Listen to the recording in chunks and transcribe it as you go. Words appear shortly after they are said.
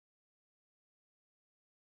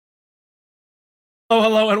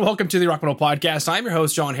Hello, and welcome to the Rock Metal Podcast. I'm your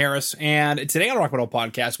host, John Harris, and today on the Rock Metal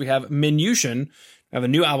Podcast, we have Minutian. We have a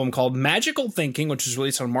new album called Magical Thinking, which was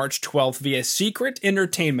released on March 12th via Secret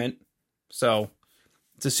Entertainment. So,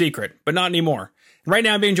 it's a secret, but not anymore. And right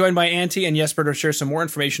now, I'm being joined by Antti and Jesper to share some more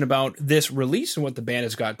information about this release and what the band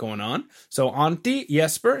has got going on. So, Antti,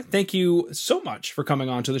 Jesper, thank you so much for coming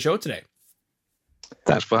on to the show today.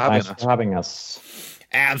 Thanks for having us.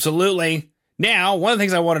 Absolutely. Now, one of the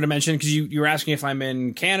things I wanted to mention, because you were asking if I'm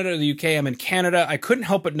in Canada or the UK, I'm in Canada. I couldn't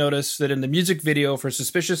help but notice that in the music video for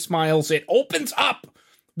Suspicious Smiles, it opens up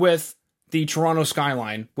with the Toronto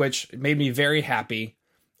skyline, which made me very happy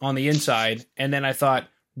on the inside. And then I thought,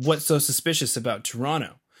 what's so suspicious about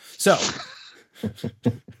Toronto? So,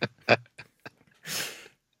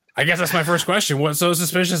 I guess that's my first question. What's so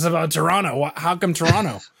suspicious about Toronto? How come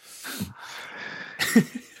Toronto?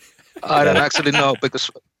 I don't actually know, because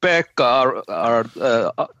Pekka, our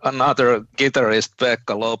another guitarist,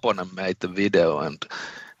 Pekka Loponen, made the video, and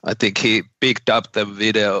I think he picked up the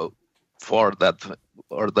video for that,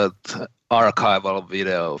 or that archival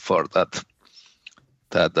video for that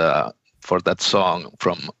song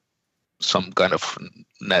from some kind of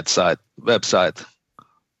website.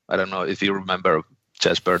 I don't know if you remember,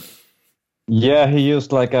 Jesper. Yeah, he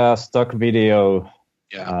used like a stock video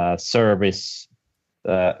service.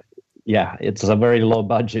 Yeah, it's a very low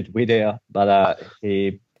budget video, but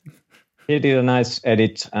he did a nice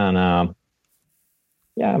edit, and I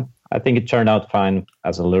think it turned out fine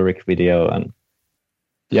as a lyric video. And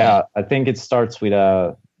I think it starts with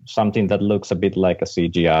something that looks a bit like a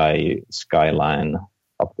CGI skyline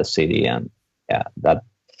of the city, and that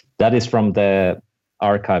is from the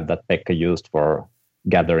archive that Pekka used for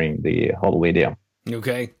gathering the whole video.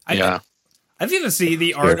 Okay. I think to see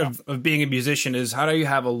the art of being a musician is how do you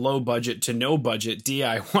have a low budget to no budget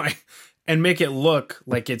DIY and make it look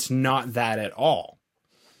like it's not that at all.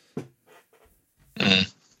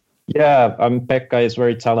 Yeah, Pekka is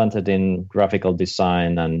very talented in graphical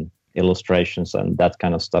design and illustrations and that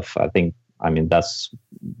kind of stuff. That's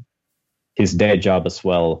his day job as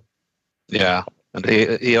well. Yeah, and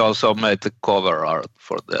he also made the cover art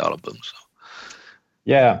for the album. So.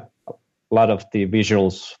 Yeah. A lot of the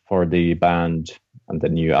visuals for the band and the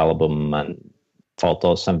new album and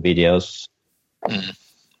photos and videos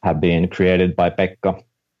have been created by Pekka.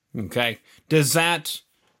 Okay. Is that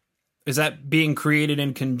being created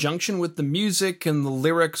in conjunction with the music and the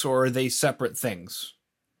lyrics, or are they separate things?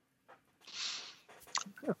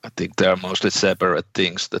 I think they are mostly separate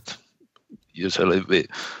things that usually we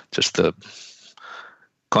just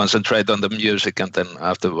concentrate on the music, and then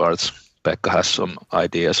afterwards Pekka has some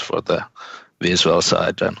ideas for the visual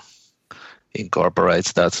side and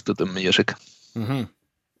incorporates that to the music. Mm-hmm.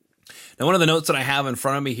 Now, one of the notes that I have in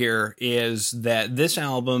front of me here is that this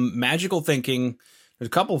album, Magical Thinking, there's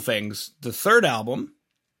a couple things. The third album,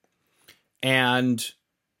 and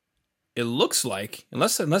it looks like,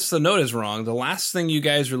 unless the note is wrong, the last thing you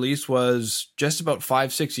guys released was just about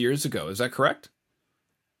 5-6 years ago. Is that correct?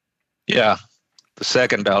 Yeah. The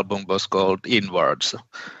second album was called Inwards.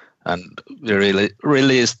 And we really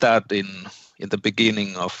released that in the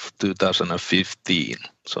beginning of 2015.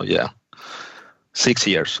 So 6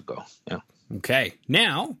 years ago. Yeah. Okay.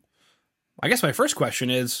 Now, I guess my first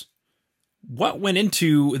question is, what went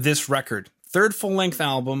into this record? Third full-length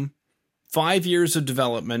album, 5 years of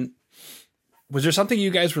development. Was there something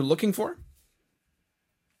you guys were looking for?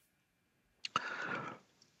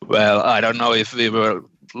 Well, I don't know if we were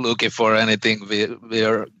looking for anything. We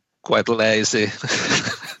are quite lazy.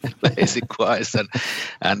 Lazy guys,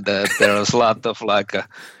 and there was a lot of like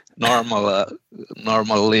normal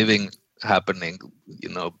living happening,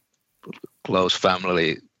 close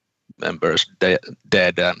family members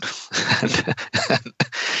dead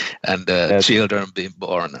and children being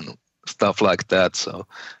born and stuff like that. So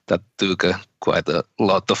that took quite a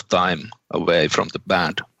lot of time away from the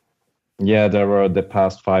band. Yeah, the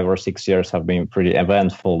past 5 or 6 years have been pretty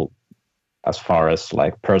eventful as far as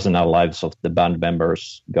like personal lives of the band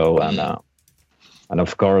members go, and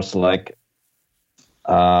of course, like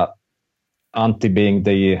Antti being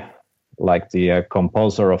the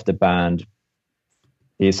composer of the band,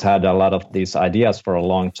 he's had a lot of these ideas for a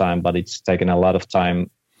long time, but it's taken a lot of time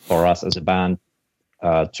for us as a band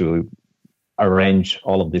to arrange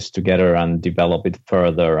all of this together and develop it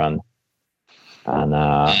further,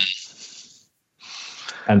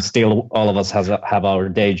 and still all of us have our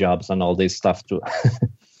day jobs and all this stuff to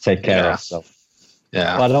take care of. So,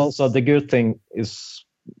 but also the good thing is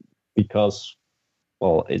because,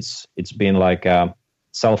 well, it's been like a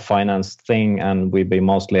self-financed thing, and we've been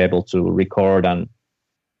mostly able to record and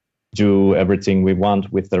do everything we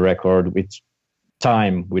want with the record, which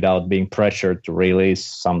time without being pressured to release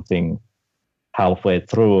something halfway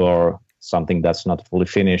through or something that's not fully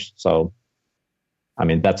finished. So, I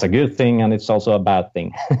mean, that's a good thing, and it's also a bad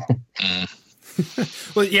thing.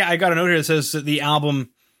 Well, yeah, I got a note here that says that the album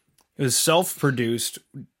was self-produced.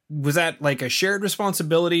 Was that like a shared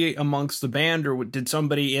responsibility amongst the band, or did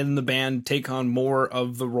somebody in the band take on more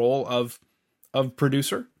of the role of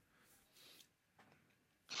producer?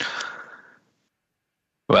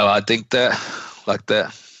 Well, I think the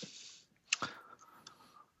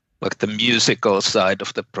musical side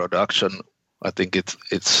of the production, I think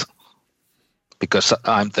it's because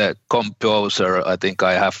I'm the composer. I think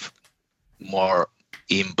I have more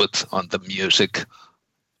input on the music,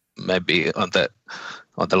 maybe on the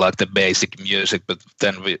like the basic music. But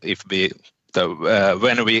then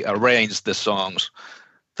when we arrange the songs,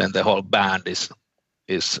 then the whole band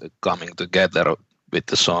is coming together with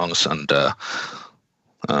the songs and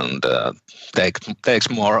takes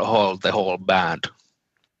more hold the whole band.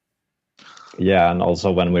 Yeah, and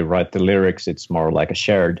also when we write the lyrics, it's more like a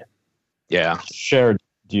shared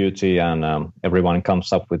duty, and everyone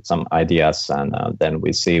comes up with some ideas, and then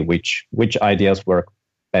we see which ideas work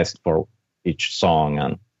best for each song,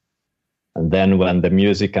 and then when the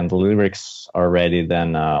music and the lyrics are ready,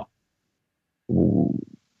 then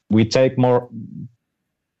we take most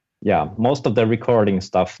of the recording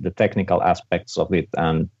stuff, the technical aspects of it,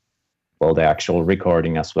 and well, the actual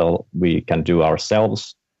recording as well, we can do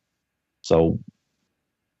ourselves. So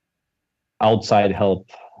outside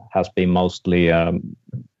help has been mostly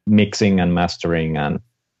mixing and mastering, and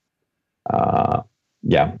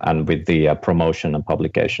and with the promotion and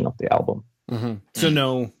publication of the album. Mm-hmm.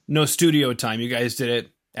 So no studio time. You guys did it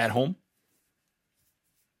at home?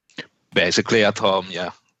 Basically at home,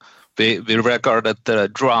 yeah. We recorded the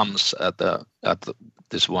drums at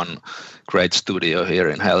this one great studio here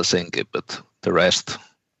in Helsinki, but the rest,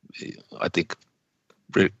 I think,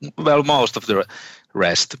 most of the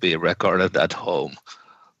rest we recorded at home.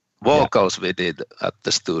 Vocals we did at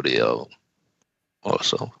the studio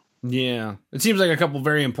also. Yeah. It seems like a couple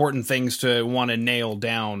very important things to want to nail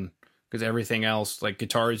down, because everything else, like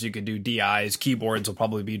guitars, you could do DIs, keyboards will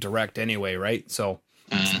probably be direct anyway, right? So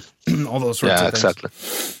all those sorts of things. Exactly.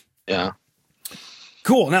 Yeah.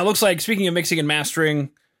 Cool. Now it looks like, speaking of mixing and mastering,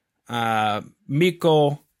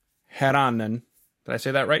 Mikko Heranen, did I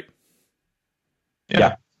say that right?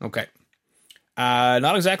 Yeah. Okay.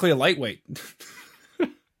 Not exactly a lightweight.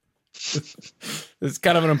 It's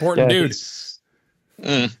kind of an important dude.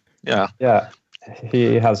 Yeah.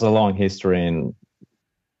 He has a long history in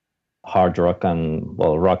hard rock and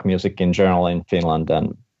rock music in general in Finland,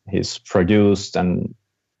 and he's produced a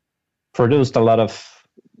lot of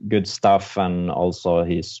good stuff, and also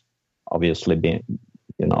he's obviously been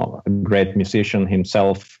a great musician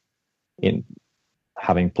himself, in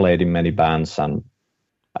having played in many bands. And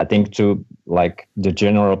I think to like the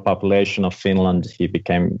general population of Finland, he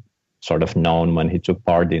became sort of known when he took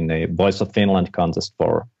part in the Voice of Finland contest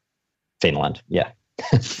for Finland. Yeah.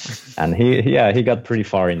 And he got pretty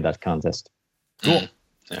far in that contest. Cool.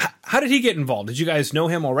 Yeah. How did he get involved? Did you guys know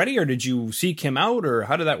him already, or did you seek him out, or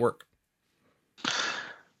how did that work?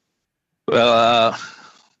 Well,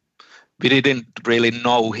 we didn't really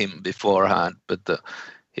know him beforehand, but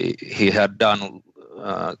he had done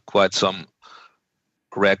quite some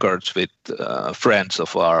records with friends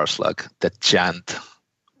of ours, like The Chant,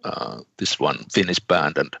 this one Finnish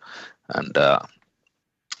band, and I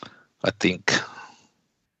think,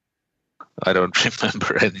 I don't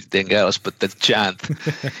remember anything else, but The Chant,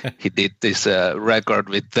 he did this record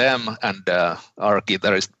with them, and our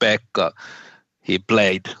guitarist Pekka, he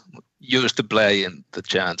used to play in The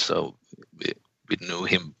Chant, so we knew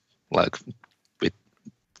him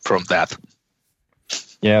from that.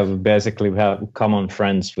 Yeah, we have common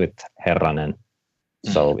friends with Herranen,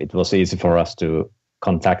 so it was easy for us to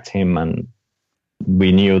contact him, and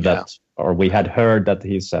we knew that, or we had heard that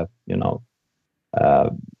he's a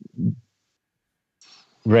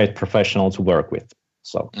great professional to work with.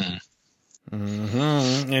 So,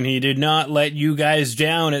 and he did not let you guys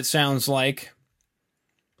down, it sounds like.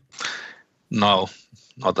 No,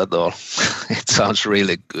 not at all. It sounds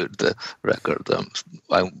really good, the record.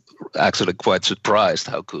 I'm actually quite surprised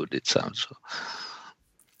how good it sounds.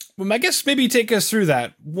 Well, I guess maybe take us through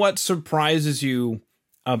that. What surprises you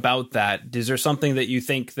about that? Is there something that you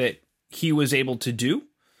think that he was able to do?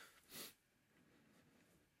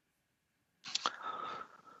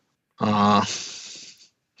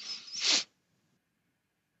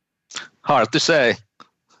 Hard to say.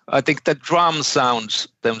 I think the drum sounds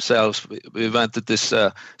themselves, we went to this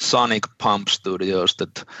sonic pump studios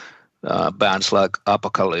that bands like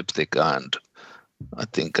Apocalyptic and I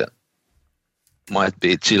think might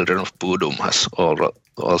be Children of Bodom has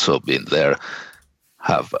also been there,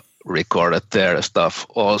 have recorded their stuff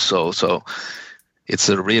also. So it's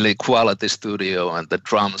a really quality studio, and the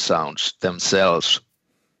drum sounds themselves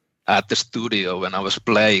at the studio when I was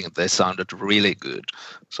playing, they sounded really good.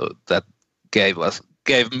 So that gave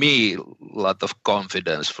me a lot of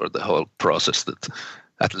confidence for the whole process that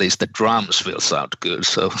at least the drums will sound good.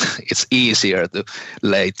 So it's easier to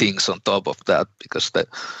lay things on top of that because the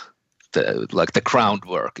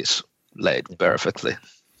groundwork is laid perfectly.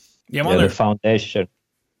 The foundation.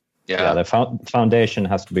 Yeah, the foundation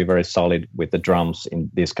has to be very solid with the drums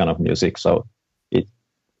in this kind of music. So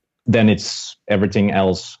it's everything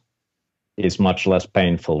else is much less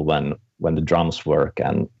painful when the drums work,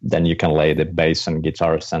 and then you can lay the bass and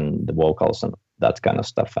guitars and the vocals and that kind of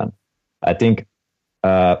stuff. And I think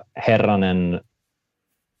Herranen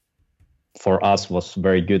for us was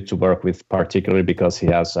very good to work with, particularly because he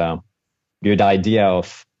has a good idea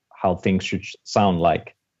of how things should sound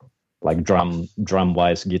like drum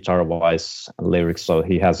wise, guitar wise, lyrics. So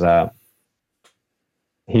he has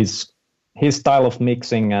his style of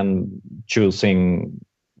mixing and choosing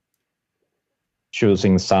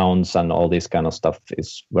sounds and all this kind of stuff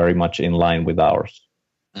is very much in line with ours.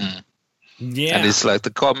 Mm. Yeah, and it's like the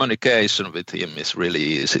communication with him is really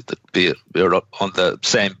easy to we're on the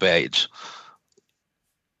same page.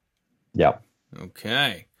 Yeah.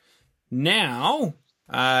 Okay. Now,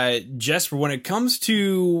 Jesper, when it comes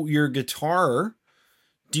to your guitar,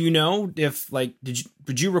 do you know if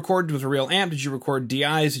did you record with a real amp? Did you record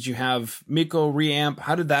DIs? Did you have Miko reamp?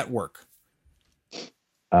 How did that work?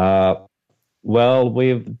 Well,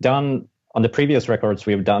 we've done on the previous records.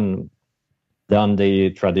 We've done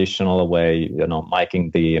the traditional way,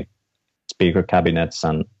 miking the speaker cabinets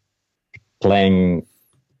and playing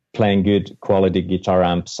good quality guitar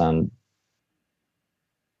amps, and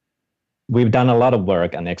we've done a lot of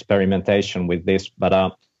work and experimentation with this.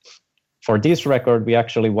 But for this record, we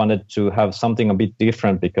actually wanted to have something a bit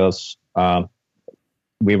different because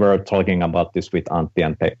we were talking about this with Antti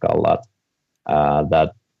and Pekka a lot.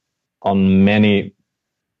 That on many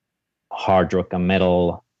hard rock and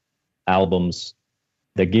metal albums,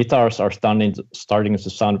 the guitars are starting to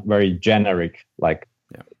sound very generic.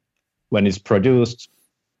 When it's produced,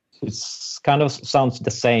 it's kind of sounds the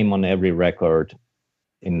same on every record.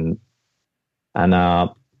 We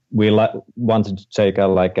wanted to take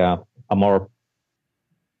a more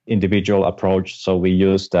individual approach, so we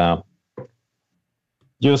used like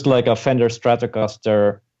a Fender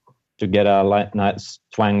Stratocaster to get a nice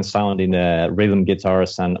twang sound in the rhythm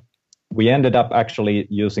guitars, and we ended up actually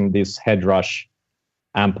using this Headrush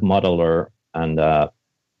amp modeler and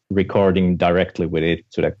recording directly with it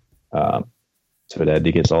to the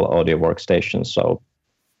digital audio workstation. So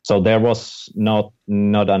there was not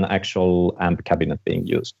an actual amp cabinet being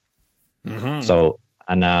used. Mm-hmm. So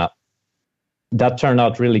that turned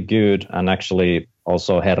out really good, and actually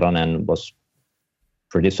also Herranen was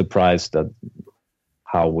pretty surprised at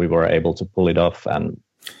how we were able to pull it off, and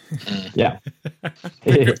yeah.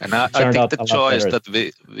 And I think the choice that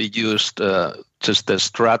we used just the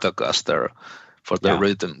Stratocaster for the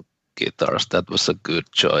rhythm guitars, that was a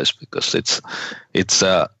good choice because it's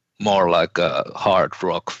more like a hard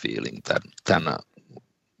rock feeling than a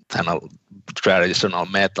traditional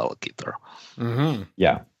metal guitar. Mm-hmm.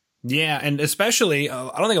 Yeah, and especially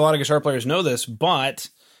I don't think a lot of guitar players know this, but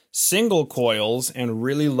single coils and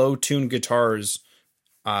really low tuned guitars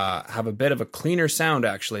have a bit of a cleaner sound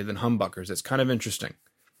actually than humbuckers. It's kind of interesting.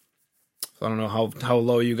 So I don't know how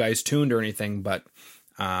low you guys tuned or anything, but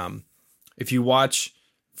if you watch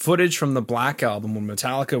footage from the Black Album when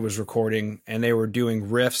Metallica was recording and they were doing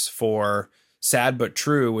riffs for Sad But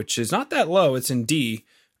True, which is not that low, it's in D,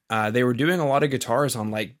 they were doing a lot of guitars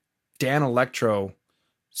on like Dan Electro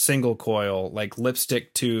single coil, like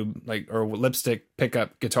lipstick tube, or lipstick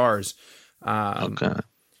pickup guitars. Okay.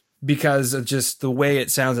 Because of just the way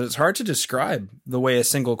it sounds. And it's hard to describe the way a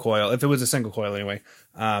single coil, if it was a single coil anyway,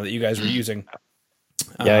 that you guys were using.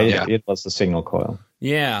 It was a single coil.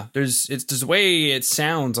 Yeah, it's the way it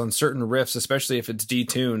sounds on certain riffs, especially if it's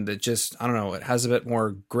detuned, that just, I don't know, it has a bit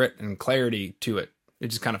more grit and clarity to it.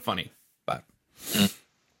 It's just kind of funny. But I'm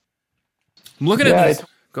looking at this.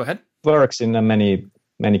 Go ahead. Works in many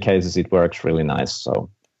cases. It works really nice. So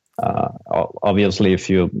obviously, if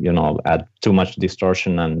you add too much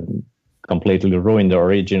distortion and completely ruin the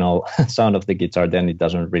original sound of the guitar, then it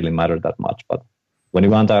doesn't really matter that much. But when you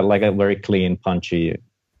want a very clean, punchy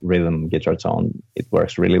rhythm guitar tone, it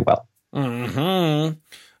works really well. Mm-hmm.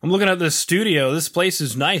 I'm looking at this studio. This place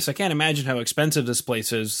is nice. I can't imagine how expensive this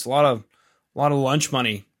place is. A lot of lunch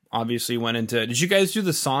money obviously went into. Did you guys do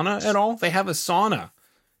the sauna at all? They have a sauna.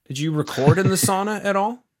 Did you record in the sauna at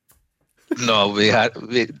all? No, we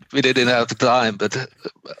didn't have the time, but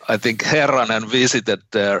I think Herranen visited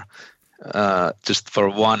there just for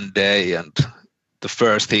one day, and the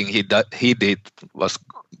first thing he did was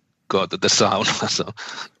go to the sauna. So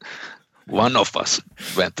one of us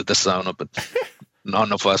went to the sauna, but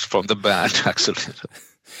none of us from the band actually.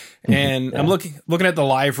 And I'm looking at the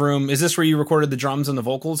live room. Is this where you recorded the drums and the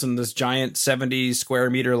vocals in this giant 70 square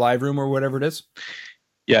meter live room or whatever it is?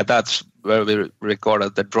 Yeah, that's where we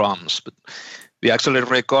recorded the drums. But we actually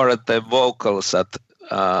recorded the vocals at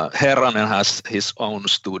Herranen has his own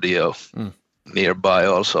studio nearby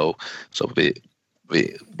also. So we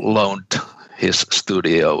loaned his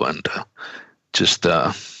studio and just we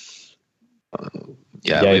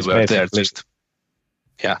were there just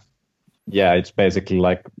Yeah, it's basically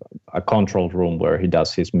like a control room where he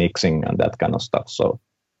does his mixing and that kind of stuff. So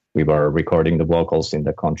we were recording the vocals in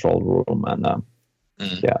the control room, and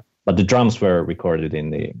but the drums were recorded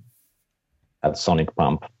at Sonic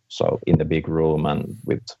Pump, so in the big room and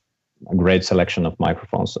with a great selection of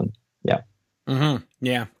microphones and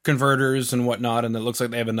converters and whatnot, and it looks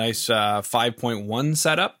like they have a nice 5.1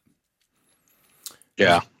 setup.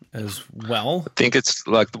 Yeah. As well. I think it's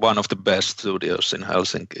like one of the best studios in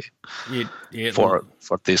Helsinki for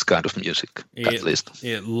this kind of music, at least.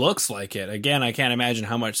 It looks like it. Again, I can't imagine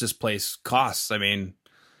how much this place costs. I mean,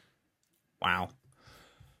 wow.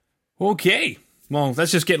 Okay. Well,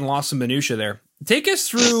 that's just getting lost in minutia there. Take us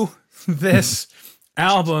through this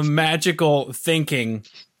album, Magical Thinking.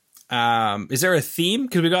 Is there a theme?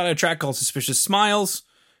 Because we got a track called Suspicious Smiles.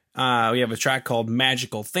 We have a track called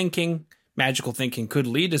Magical Thinking. Magical thinking could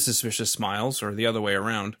lead to suspicious smiles, or the other way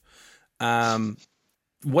around.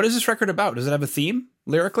 What is this record about? Does it have a theme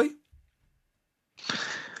lyrically?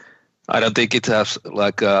 I don't think it has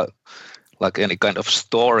like any kind of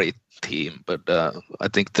story theme, but I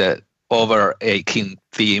think the overarching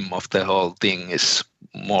theme of the whole thing is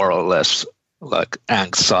more or less like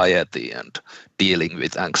anxiety and dealing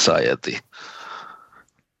with anxiety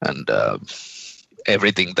and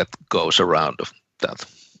everything that goes around that.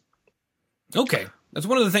 Okay. That's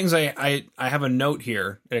one of the things I have a note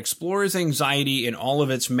here. It explores anxiety in all of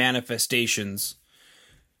its manifestations.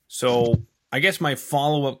 So I guess my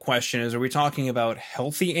follow-up question is, are we talking about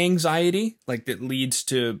healthy anxiety, like that leads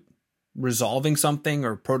to resolving something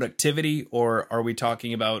or productivity, or are we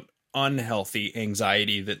talking about unhealthy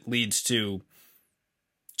anxiety that leads to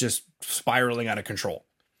just spiraling out of control?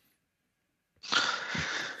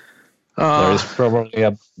 There is probably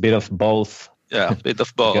a bit of both. Yeah, a bit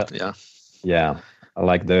of both, yeah. Yeah,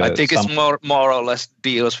 I think it's more or less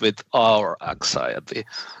deals with our anxiety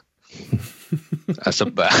as a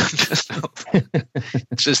band.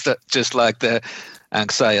 just like the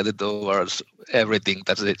anxiety towards everything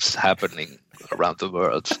that is happening around the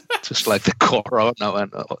world, just like the corona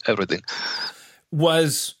and everything. I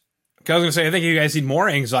was going to say, I think you guys need more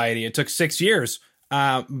anxiety. It took 6 years,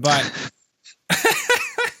 but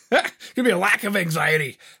could be a lack of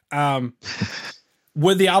anxiety.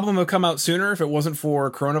 Would the album have come out sooner if it wasn't for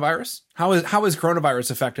coronavirus? How has coronavirus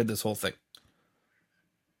affected this whole thing?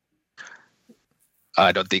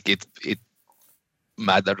 I don't think it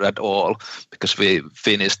mattered at all, because we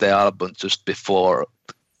finished the album just before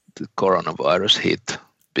the coronavirus hit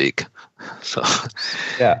big. So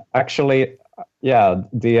the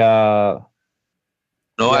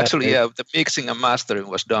mixing and mastering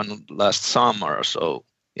was done last summer. So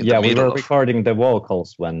we were recording the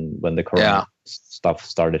vocals when the corona stuff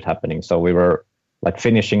started happening. So we were like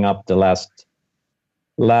finishing up the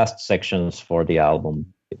last sections for the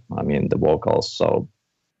album. I mean, the vocals. So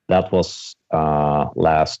that was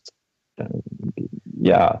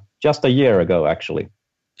just a year ago, actually.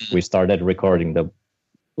 We started recording the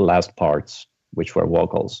last parts, which were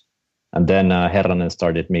vocals. And then Herranen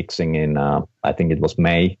started mixing in, I think it was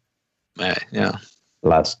May.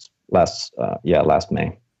 Last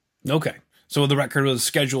May. Okay. So the record was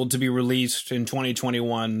scheduled to be released in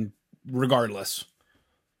 2021 regardless.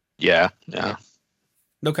 Yeah.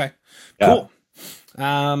 Okay. Yeah. Cool.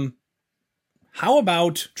 How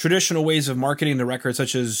about traditional ways of marketing the record,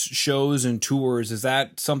 such as shows and tours? Is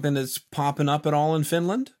that something that's popping up at all in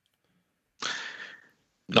Finland?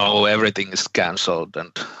 No, everything is canceled,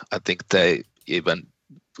 and I think they even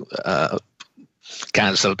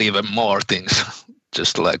canceled even more things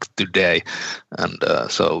just like today, and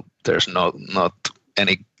so there's not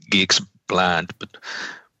any gigs planned, but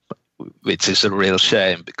which is a real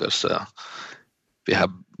shame, because we have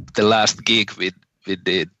the last gig we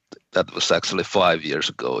did, that was actually 5 years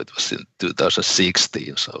ago. It was in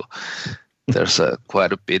 2016, so there's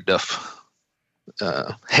quite a bit of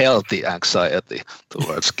healthy anxiety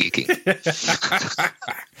towards kicking.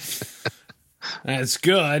 That's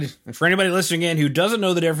good. And for anybody listening in who doesn't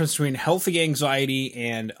know the difference between healthy anxiety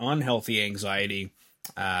and unhealthy anxiety,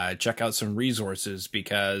 check out some resources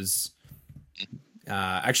because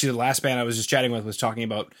actually the last band I was just chatting with was talking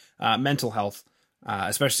about mental health,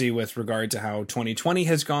 especially with regard to how 2020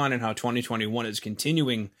 has gone and how 2021 is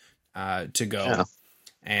continuing to go. Yeah.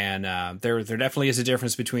 And there definitely is a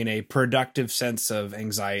difference between a productive sense of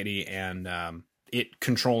anxiety and it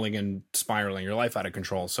controlling and spiraling your life out of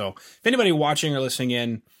control. So if anybody watching or listening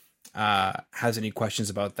in has any questions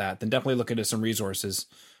about that, then definitely look into some resources,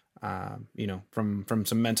 from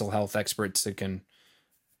some mental health experts that can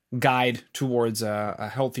guide towards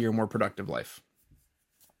a healthier, more productive life.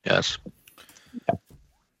 Yes.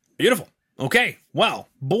 Beautiful. Okay. Well,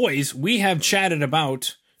 boys, we have chatted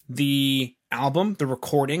about the album, the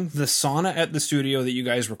recording, the sauna at the studio that you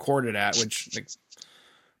guys recorded at, which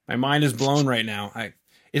my mind is blown right now.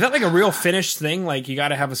 Is that like a real Finnish thing? Like you got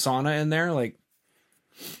to have a sauna in there? Like,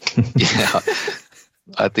 Yeah,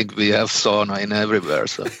 I think we have sauna in everywhere.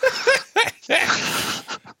 So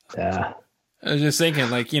Yeah. I was just thinking,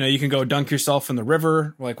 like, you can go dunk yourself in the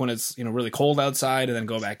river, like when it's, really cold outside, and then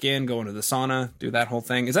go back in, go into the sauna, do that whole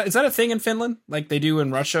thing. Is that a thing in Finland? Like they do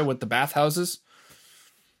in Russia with the bathhouses?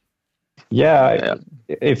 Yeah,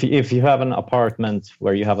 if you have an apartment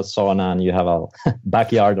where you have a sauna and you have a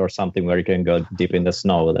backyard or something where you can go deep in the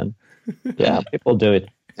snow, then people do it.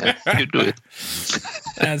 yeah, you do it.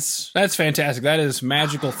 That's fantastic. That is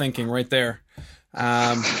magical thinking right there.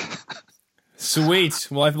 Sweet.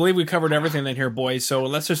 Well, I believe we covered everything then here, boys. So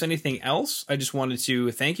unless there's anything else, I just wanted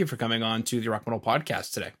to thank you for coming on to the Rock Metal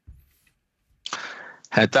Podcast today.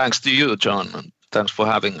 Hey, thanks to you, John, and thanks for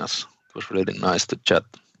having us. It was really nice to chat.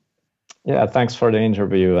 Yeah, thanks for the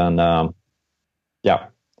interview. And the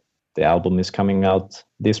album is coming out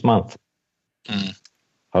this month.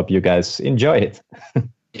 Hope you guys enjoy it.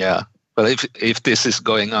 Yeah. Well, if this is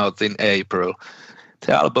going out in April,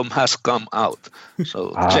 the album has come out.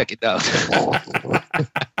 So check it out.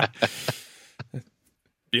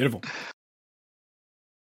 Beautiful.